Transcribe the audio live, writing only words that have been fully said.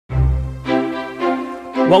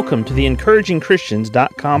Welcome to the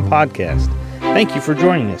EncouragingChristians.com podcast. Thank you for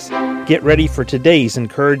joining us. Get ready for today's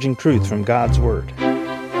encouraging truth from God's Word.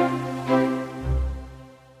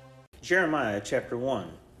 Jeremiah chapter 1,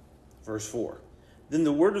 verse 4. Then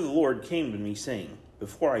the word of the Lord came to me, saying,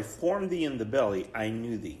 Before I formed thee in the belly, I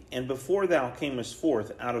knew thee. And before thou camest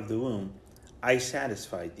forth out of the womb, I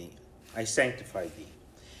sanctified thee.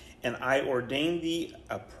 And I ordained thee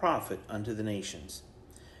a prophet unto the nations.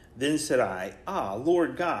 Then said I,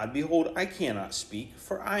 Lord God, behold, I cannot speak,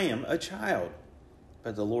 for I am a child.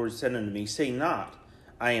 But the Lord said unto me, Say not,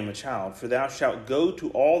 I am a child, for thou shalt go to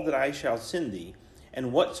all that I shall send thee,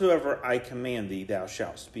 and whatsoever I command thee thou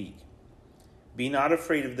shalt speak. Be not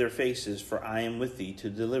afraid of their faces, for I am with thee to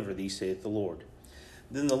deliver thee, saith the Lord.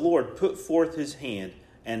 Then the Lord put forth his hand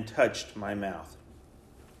and touched my mouth.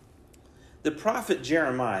 The prophet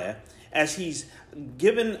Jeremiah, as he's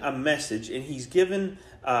given a message and he's given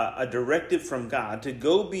a directive from God to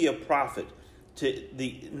go be a prophet to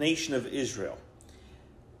the nation of Israel,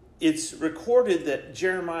 it's recorded that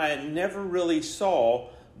Jeremiah never really saw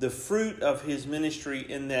the fruit of his ministry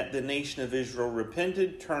in that the nation of Israel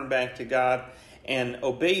repented, turned back to God, and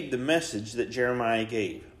obeyed the message that Jeremiah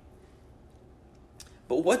gave.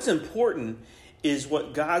 But what's important is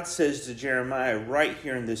what God says to Jeremiah right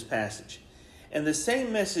here in this passage. And the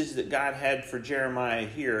same message that God had for Jeremiah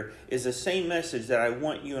here is the same message that I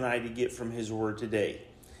want you and I to get from his word today.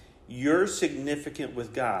 You're significant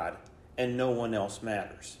with God, and no one else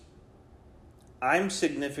matters. I'm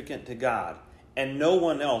significant to God, and no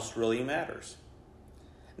one else really matters.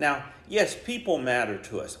 Now, yes, people matter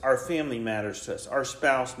to us. Our family matters to us. Our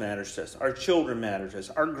spouse matters to us. Our children matter to us.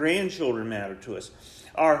 Our grandchildren matter to us.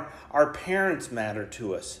 Our parents matter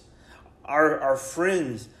to us. Our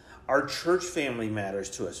friends, our church family matters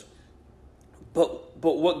to us. But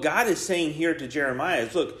what God is saying here to Jeremiah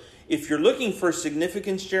is, look, if you're looking for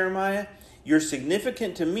significance, Jeremiah, you're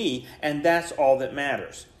significant to me, and that's all that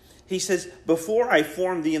matters. He says, Before I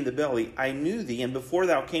formed thee in the belly, I knew thee, and before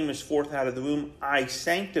thou camest forth out of the womb, I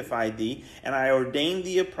sanctified thee, and I ordained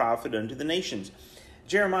thee a prophet unto the nations.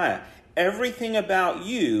 Jeremiah, everything about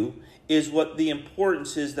you is what the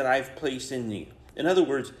importance is that I've placed in you. In other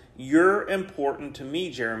words, you're important to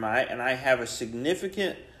me, Jeremiah, and I have a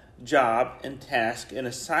significant job and task and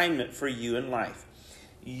assignment for you in life.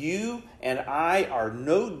 You and I are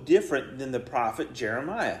no different than the prophet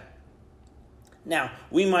Jeremiah. Now,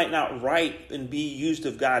 we might not write and be used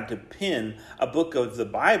of God to pen a book of the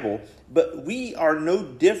Bible, but we are no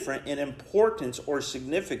different in importance or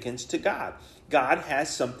significance to God. God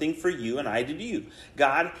has something for you and I to do.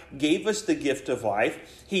 God gave us the gift of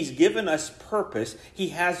life. He's given us purpose. He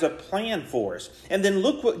has a plan for us. And then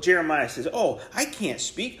look what Jeremiah says. I can't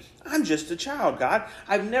speak. I'm just a child, God.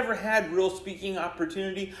 I've never had real speaking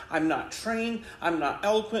opportunity. I'm not trained. I'm not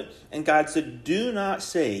eloquent. And God said, do not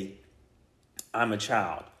say, I'm a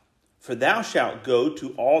child, for thou shalt go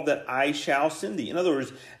to all that I shall send thee. In other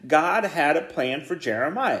words, God had a plan for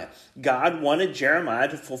Jeremiah. God wanted Jeremiah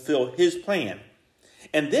to fulfill his plan.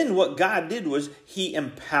 And then what God did was he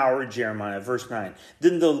empowered Jeremiah. Verse 9,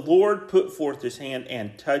 Then the Lord put forth his hand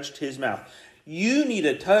and touched his mouth. You need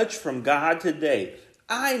a touch from God today.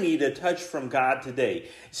 I need a touch from God today.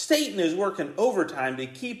 Satan is working overtime to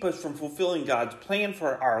keep us from fulfilling God's plan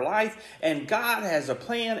for our life. And God has a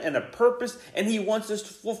plan and a purpose, and he wants us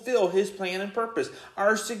to fulfill his plan and purpose.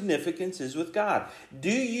 Our significance is with God.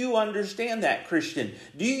 Do you understand that, Christian?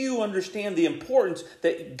 Do you understand the importance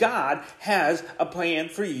that God has a plan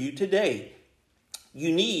for you today?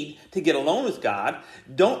 You need to get alone with God.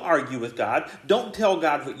 Don't argue with God. Don't tell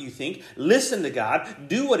God what you think. Listen to God.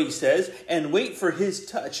 Do what he says and wait for his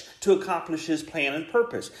touch to accomplish his plan and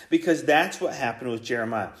purpose. Because that's what happened with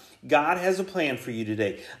Jeremiah. God has a plan for you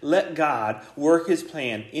today. Let God work his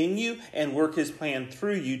plan in you and work his plan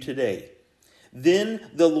through you today. Then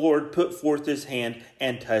the Lord put forth his hand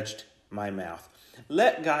and touched my mouth.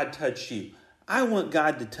 Let God touch you. I want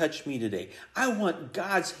God to touch me today. I want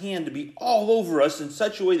God's hand to be all over us in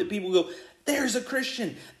such a way that people go, there's a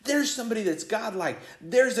Christian. There's somebody that's godlike.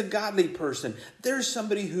 There's a godly person. There's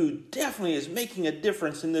somebody who definitely is making a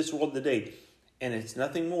difference in this world today. And it's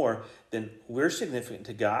nothing more than we're significant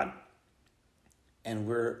to God, and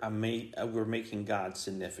we're making God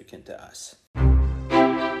significant to us.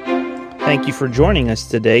 Thank you for joining us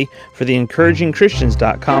today for the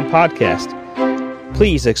EncouragingChristians.com podcast.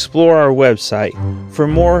 Please explore our website for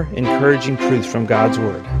more encouraging truths from God's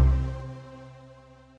Word.